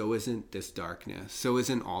decree, so isn't this darkness. So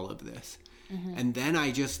isn't all of this. And then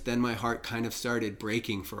then my heart kind of started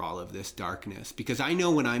breaking for all of this darkness, because I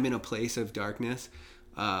know when I'm in a place of darkness,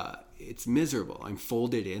 it's miserable. I'm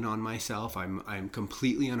folded in on myself. I'm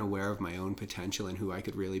completely unaware of my own potential and who I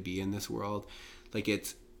could really be in this world. Like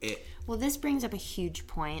Well, this brings up a huge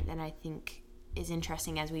point that I think is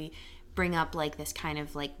interesting as we bring up like this kind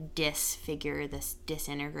of like disfigure, this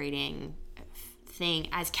disintegrating thing,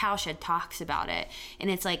 as Cowshed talks about it. And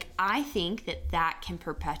it's like, I think that can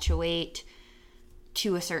perpetuate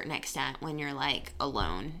to a certain extent when you're like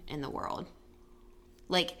alone in the world.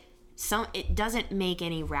 Like, it doesn't make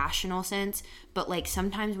any rational sense, but like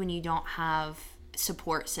sometimes when you don't have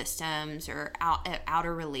support systems or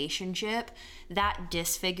outer relationship, that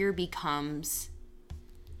disfigure becomes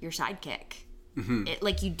your sidekick. It,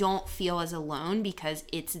 like, you don't feel as alone because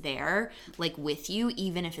it's there, like, with you,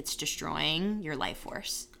 even if it's destroying your life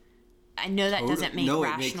force. I know that doesn't make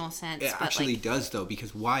rational sense. It actually does, though,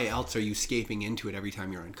 because why else are you escaping into it every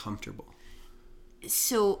time you're uncomfortable?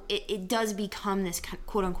 So it does become this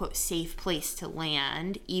quote unquote safe place to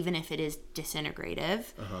land, even if it is disintegrative.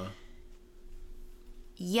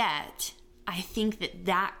 Yet, I think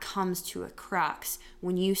that comes to a crux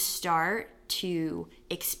when you start to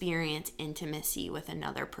experience intimacy with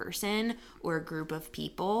another person or a group of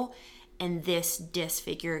people, and this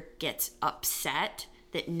disfigure gets upset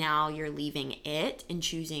that now you're leaving it and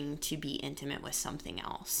choosing to be intimate with something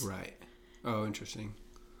else. Right. Oh, interesting.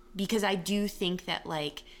 Because I do think that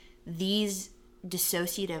like these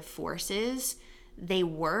dissociative forces, they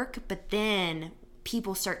work, but then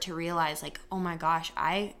people start to realize like, oh my gosh,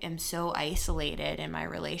 I am so isolated in my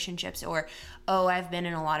relationships, or, oh, I've been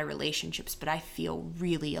in a lot of relationships, but I feel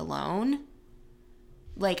really alone.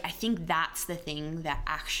 Like, I think that's the thing that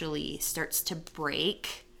actually starts to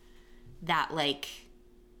break that like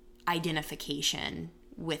identification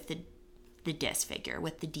with the disfigure,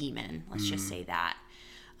 with the demon. Let's just say that.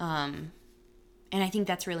 And I think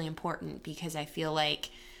that's really important because I feel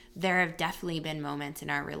like there have definitely been moments in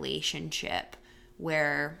our relationship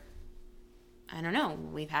where, I don't know,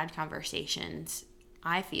 we've had conversations,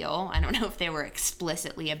 I don't know if they were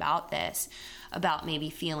explicitly about this, about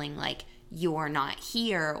maybe feeling like you're not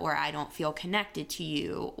here, or I don't feel connected to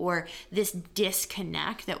you, or this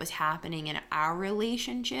disconnect that was happening in our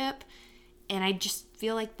relationship. And I just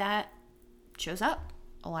feel like that shows up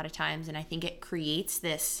a lot of times, and I think it creates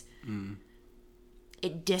this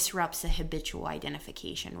it disrupts the habitual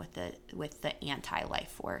identification with the anti-life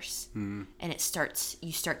force, and you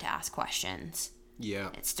start to ask questions.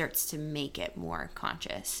 It starts to make it more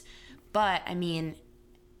conscious. But I mean,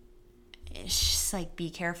 it's just like, be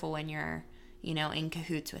careful when you're, you know, in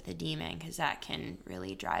cahoots with a demon, because that can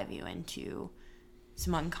really drive you into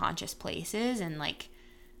some unconscious places. And like,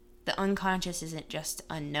 the unconscious isn't just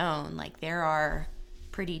unknown, like there are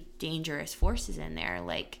pretty dangerous forces in there.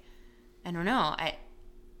 Like, I don't know,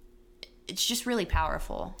 it's just really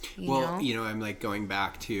powerful, you know? You know, I'm like going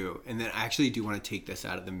back to, and then I actually do want to take this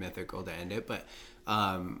out of the mythical to end it, but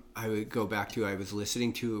I would go back to, I was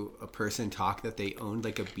listening to a person talk that they owned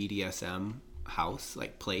like a BDSM house,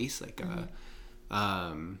 like place, like a,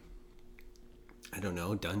 I don't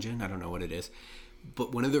know, dungeon, I don't know what it is,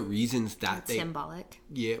 But one of the reasons that That's symbolic.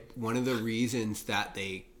 Yeah, one of the reasons that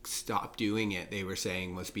they stopped doing it, they were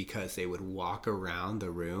saying, was because they would walk around the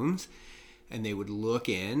rooms and they would look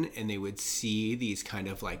in and they would see these kind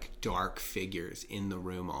of like dark figures in the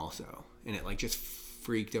room also. And it like just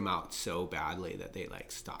freaked them out so badly that they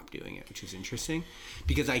like stopped doing it, which is interesting.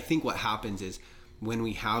 Because I think what happens is when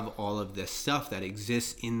we have all of this stuff that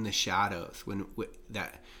exists in the shadows,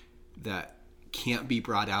 that can't be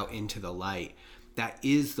brought out into the light, that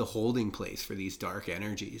is the holding place for these dark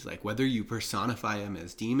energies. Like whether you personify them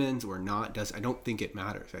as demons or not, I don't think it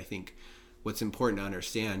matters. I think what's important to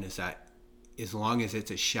understand is that as long as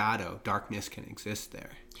it's a shadow, darkness can exist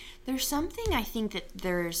there. There's something, I think that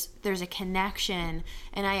there's a connection,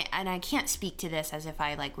 and I can't speak to this as if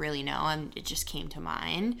I like really know, and it just came to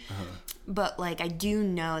mind. But like I do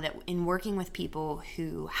know that in working with people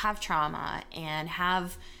who have trauma and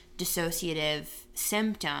have dissociative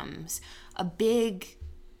symptoms, a big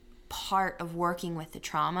part of working with the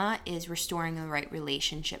trauma is restoring the right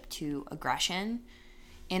relationship to aggression.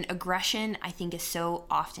 And aggression, I think, is so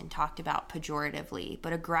often talked about pejoratively,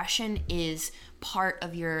 but aggression is part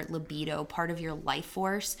of your libido, part of your life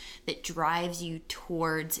force that drives you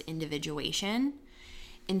towards individuation.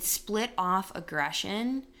 And split off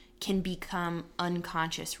aggression can become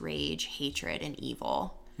unconscious rage, hatred, and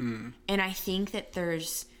evil. And I think that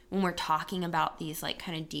when we're talking about these like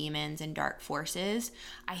kind of demons and dark forces,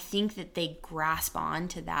 I think that they grasp on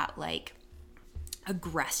to that like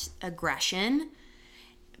aggression,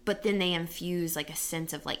 but then they infuse like a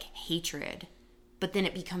sense of like hatred, but then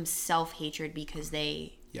it becomes self-hatred because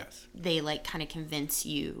they like kind of convince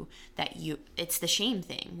you that it's the shame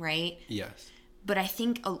thing, right? Yes. But I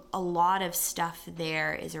think a lot of stuff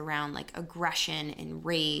there is around like aggression and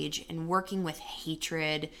rage and working with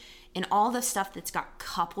hatred and all the stuff that's got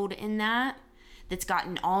coupled in that's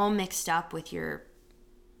gotten all mixed up with your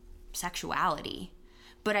sexuality.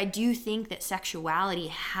 But I do think that sexuality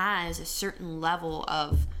has a certain level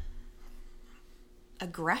of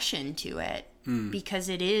aggression to it because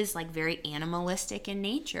it is like very animalistic in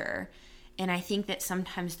nature. And I think that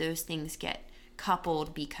sometimes those things get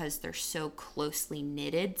coupled because they're so closely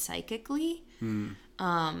knitted psychically.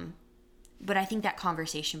 But I think that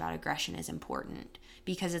conversation about aggression is important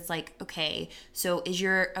because it's like, okay, so is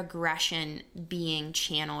your aggression being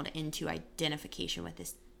channeled into identification with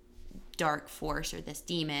this dark force or this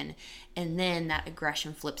demon, and then that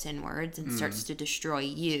aggression flips inwards and starts to destroy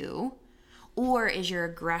you? Or is your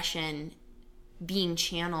aggression being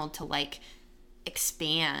channeled to like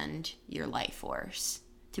expand your life force,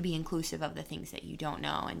 to be inclusive of the things that you don't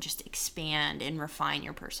know and just expand and refine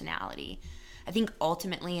your personality? I think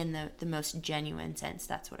ultimately in the most genuine sense,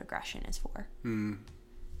 that's what aggression is for.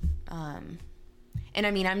 And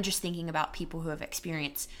I mean, I'm just thinking about people who have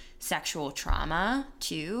experienced sexual trauma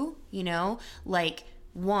too, you know, like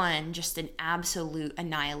one, just an absolute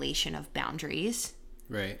annihilation of boundaries.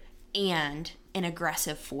 Right. And an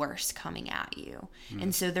aggressive force coming at you.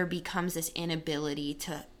 And so there becomes this inability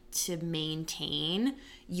to maintain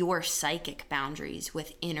your psychic boundaries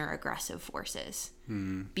with inner aggressive forces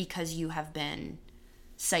because you have been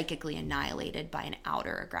psychically annihilated by an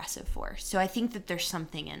outer aggressive force. So I think that there's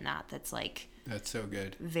something in that's like... That's so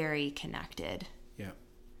good. Very connected.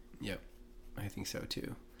 Yep. I think so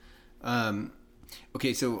too.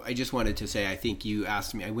 Okay, so I just wanted to say, I think you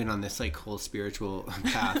asked me, I went on this like whole spiritual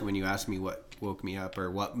path when you asked me what woke me up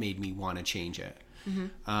or what made me want to change it.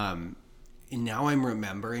 And now I'm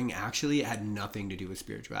remembering, actually, it had nothing to do with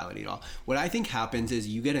spirituality at all. What I think happens is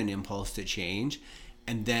you get an impulse to change,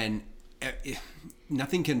 and then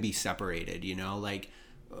nothing can be separated, you know? Like,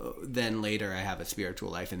 then later I have a spiritual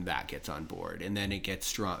life, and that gets on board, and then it gets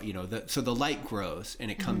strong, you know? So the light grows,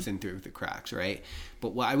 and it comes in through the cracks, right?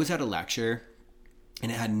 But I was at a lecture,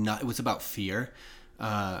 and it was about fear,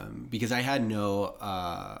 because I had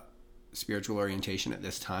no spiritual orientation at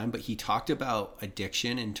this time, but he talked about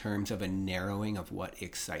addiction in terms of a narrowing of what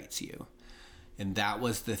excites you. And that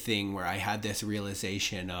was the thing where I had this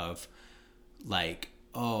realization of like,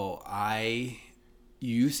 oh, I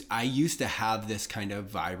used to have this kind of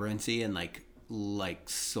vibrancy and like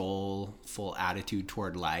soulful attitude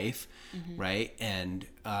toward life, right? And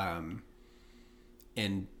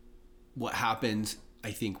what happens, I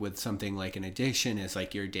think, with something like an addiction is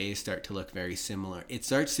like your days start to look very similar. It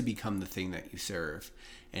starts to become the thing that you serve.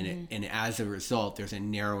 And and as a result, there's a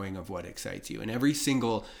narrowing of what excites you. And every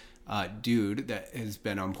single dude that has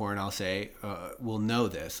been on porn, I'll say, will know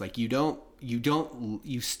this. Like you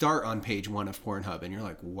start on page 1 of Pornhub and you're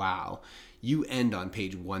like, wow, you end on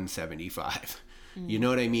page 175. You know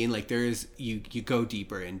what I mean? Like you go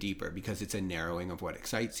deeper and deeper because it's a narrowing of what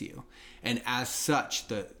excites you. And as such,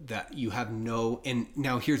 that you have no, and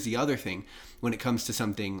now here's the other thing, when it comes to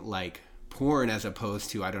something like porn as opposed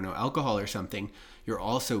to, I don't know, alcohol or something, you're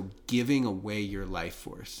also giving away your life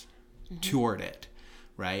force toward it,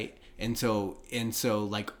 right? And so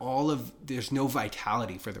like there's no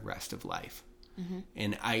vitality for the rest of life.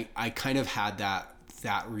 And I kind of had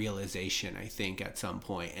that realization, I think, at some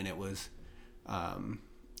point, and it was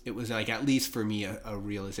like, at least for me, a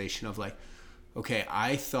realization of like, okay,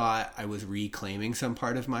 I thought I was reclaiming some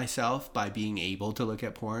part of myself by being able to look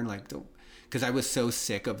at porn, like, because I was so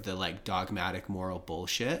sick of the like dogmatic moral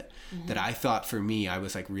bullshit that I thought for me, I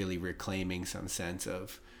was like really reclaiming some sense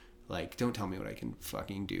of like, don't tell me what I can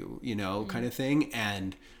fucking do, you know, kind of thing.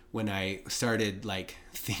 And when I started like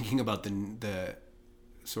thinking about the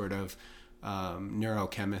sort of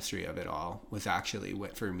neurochemistry of it all, was actually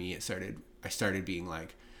what, for me, I started being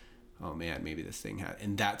like, oh man, maybe this thing had,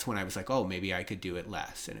 and that's when I was like, oh, maybe I could do it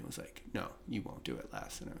less. And it was like, no, you won't do it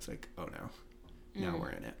less. And I was like, oh no, now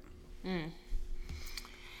we're in it.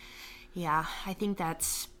 Yeah, I think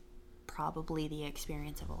that's probably the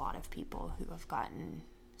experience of a lot of people who have gotten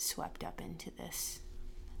swept up into this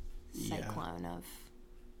cyclone of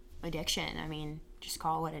addiction. I mean, just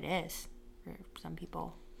call it what it is for some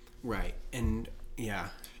people. Right. And yeah.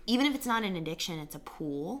 Even if it's not an addiction, it's a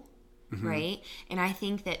pool, right? And I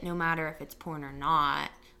think that no matter if it's porn or not,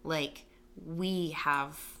 like, we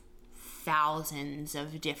have thousands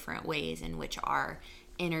of different ways in which our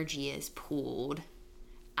energy is pooled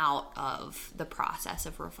out of the process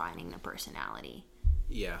of refining the personality.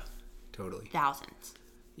 Yeah, totally. Thousands.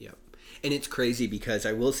 Yep. And it's crazy because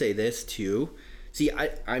I will say this too. See,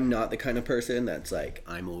 I'm not the kind of person that's like,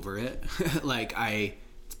 I'm over it. Like,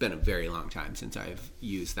 it's been a very long time since I've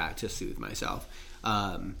used that to soothe myself.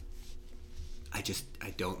 I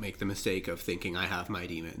don't make the mistake of thinking I have my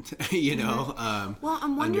demons, you know? Well,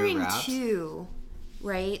 I'm wondering too,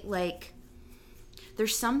 right? Like,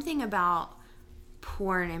 there's something about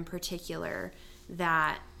porn in particular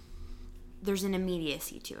that there's an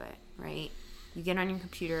immediacy to it, right? You get on your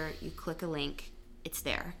computer, you click a link, it's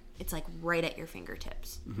there. It's like right at your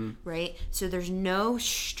fingertips, right? So there's no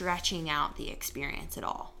stretching out the experience at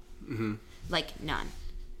all. Like, none.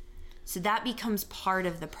 So that becomes part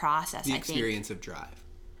of the process, the experience of drive.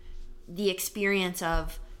 The experience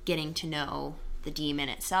of getting to know the demon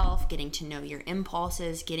itself, getting to know your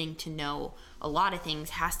impulses, getting to know a lot of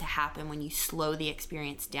things has to happen when you slow the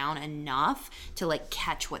experience down enough to like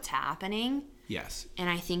catch what's happening. Yes. And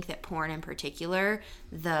I think that porn in particular,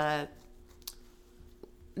 the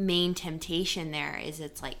main temptation there is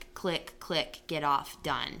it's like click, click, get off,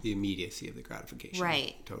 done. The immediacy of the gratification.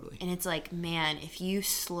 Right. Totally. And it's like, man, if you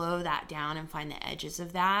slow that down and find the edges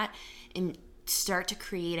of that and start to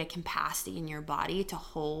create a capacity in your body to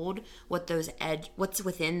hold what's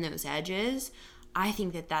within those edges, I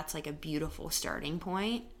think that that's like a beautiful starting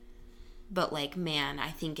point. But like, man, I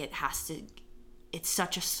think it's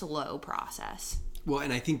such a slow process. Well,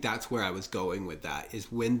 and I think that's where I was going with that, is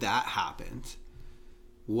when that happens,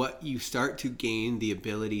 what you start to gain the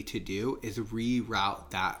ability to do is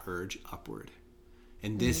reroute that urge upward.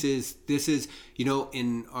 And this is, you know,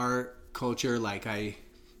 in our culture, like I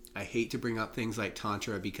hate to bring up things like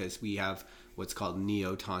Tantra because we have what's called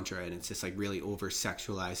Neo-Tantra, and it's this like really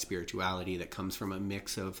over-sexualized spirituality that comes from a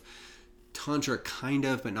mix of Tantra kind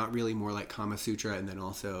of, but not really, more like Kama Sutra, and then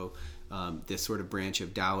also this sort of branch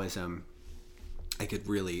of Taoism. I could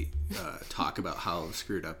really talk about how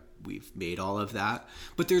screwed up we've made all of that,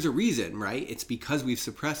 but there's a reason, right? It's because we've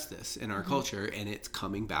suppressed this in our culture, and it's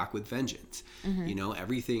coming back with vengeance. You know,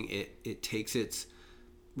 everything, it takes its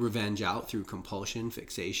revenge out through compulsion,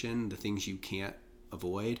 fixation, the things you can't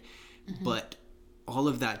avoid. But all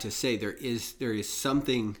of that to say, there's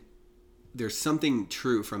something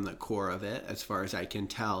true from the core of it, as far as I can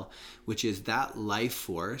tell, which is that life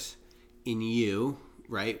force in you,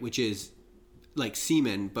 right? Which is like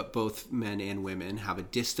semen, but both men and women have a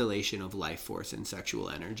distillation of life force and sexual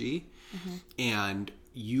energy. And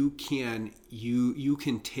you can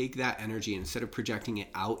take that energy, instead of projecting it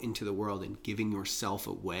out into the world and giving yourself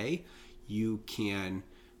away, you can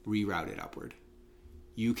reroute it upward.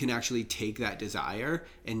 You can actually take that desire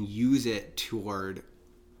and use it toward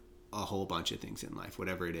a whole bunch of things in life,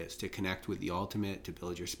 whatever it is, to connect with the ultimate, to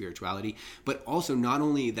build your spirituality, but also not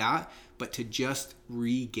only that, but to just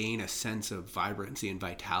regain a sense of vibrancy and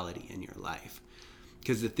vitality in your life.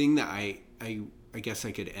 Because the thing that I guess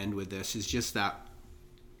I could end with this is just that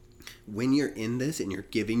when you're in this and you're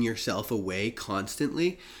giving yourself away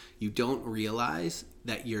constantly, you don't realize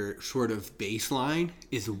that your sort of baseline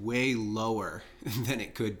is way lower than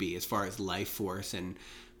it could be as far as life force and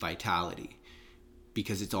vitality,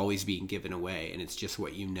 because it's always being given away and it's just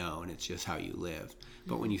what you know and it's just how you live.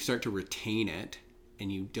 But when you start to retain it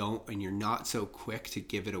and you're not so quick to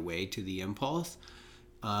give it away to the impulse,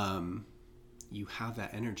 you have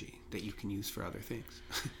that energy that you can use for other things.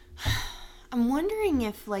 I'm wondering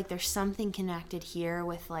if like there's something connected here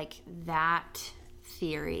with like that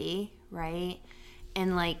theory, right?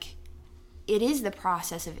 And like it is the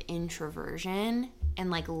process of introversion and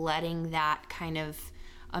like letting that kind of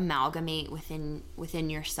amalgamate within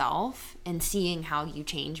yourself and seeing how you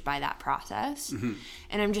change by that process. Mm-hmm.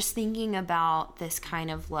 And I'm just thinking about this kind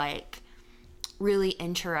of like really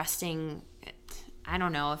interesting, I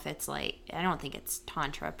don't know if it's like, I don't think it's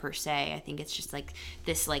tantra per se. I think it's just like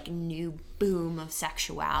this like new boom of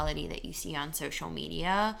sexuality that you see on social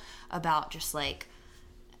media about just like,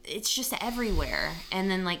 it's just everywhere. And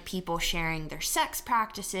then like people sharing their sex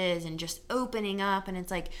practices and just opening up. And it's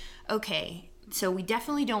like, okay, so we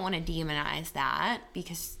definitely don't want to demonize that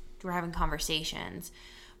because we're having conversations.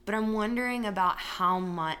 But I'm wondering about how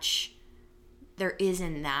much there is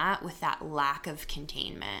in that with that lack of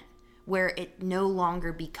containment, where it no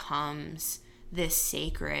longer becomes this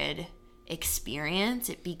sacred experience.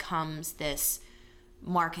 It becomes this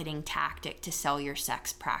marketing tactic to sell your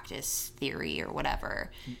sex practice theory or whatever.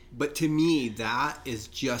 But to me, that is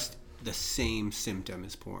just the same symptom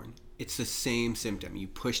as porn. It's the same symptom. You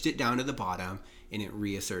pushed it down to the bottom and it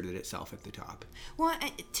reasserted itself at the top. Well,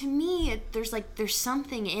 to me, there's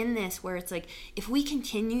something in this where it's like, if we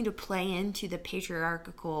continue to play into the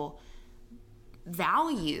patriarchal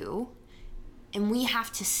value and we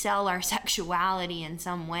have to sell our sexuality in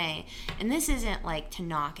some way, and this isn't like to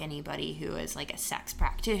knock anybody who is like a sex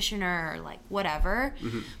practitioner or like whatever,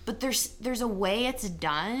 mm-hmm. but there's a way it's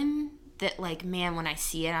done that like, man, when I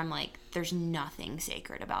see it, I'm like, there's nothing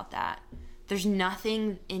sacred about that. There's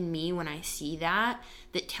nothing in me when I see that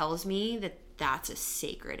tells me that that's a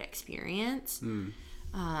sacred experience. Mm.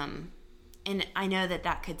 And I know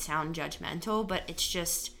that could sound judgmental, but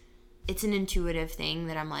it's an intuitive thing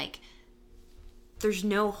that I'm like, there's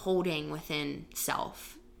no holding within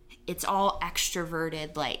self. It's all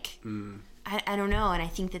extroverted, like, I don't know. And I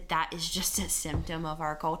think that is just a symptom of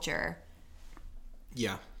our culture.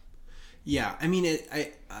 Yeah. Yeah, I mean,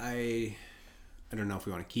 I don't know if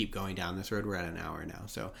we want to keep going down this road. We're at an hour now,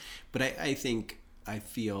 so. But I think I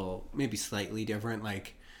feel maybe slightly different.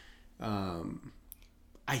 Like,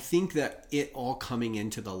 I think that it all coming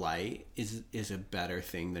into the light is a better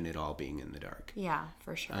thing than it all being in the dark. Yeah,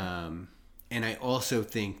 for sure. And I also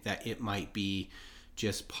think that it might be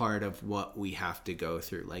just part of what we have to go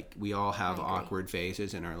through. Like, we all have awkward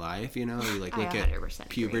phases in our life, you know? You like look at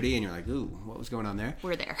puberty and you're like, ooh, what was going on there?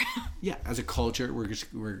 We're there. Yeah, as a culture, we're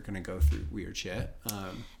going to go through weird shit.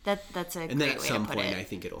 That's a great way to put it. And then at some point, I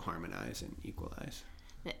think it'll harmonize and equalize.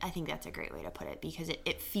 I think that's a great way to put it because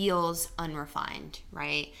it feels unrefined,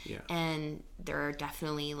 right? Yeah. And there are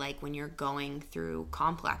definitely, like, when you're going through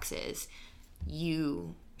complexes,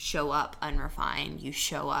 you show up unrefined. You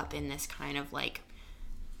show up in this kind of, like,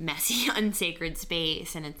 messy, unsacred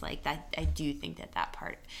space, and it's like that. I do think that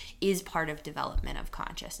part is part of development of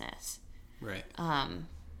consciousness, right?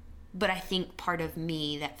 But I think part of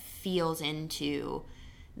me that feels into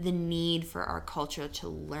the need for our culture to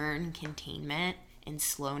learn containment and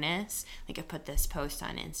slowness. Like, I put this post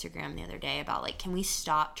on Instagram the other day about, like, can we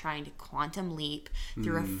stop trying to quantum leap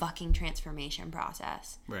through a fucking transformation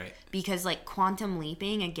process? Right. Because, like, quantum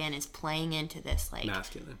leaping, again, is playing into this, like...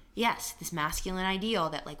 masculine. Yes, this masculine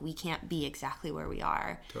ideal that, like, we can't be exactly where we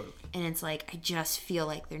are. Totally. And it's like, I just feel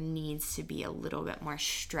like there needs to be a little bit more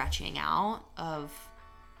stretching out of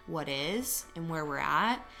what is and where we're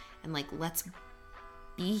at. And, like, let's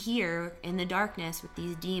be here in the darkness with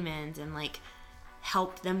these demons and, like,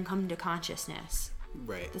 help them come to consciousness.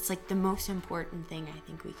 Right. That's like the most important thing I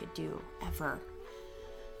think we could do ever.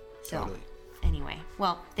 So, totally. Anyway,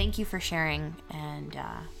 well, thank you for sharing and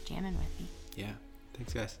jamming with me. Yeah.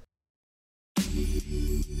 Thanks, guys.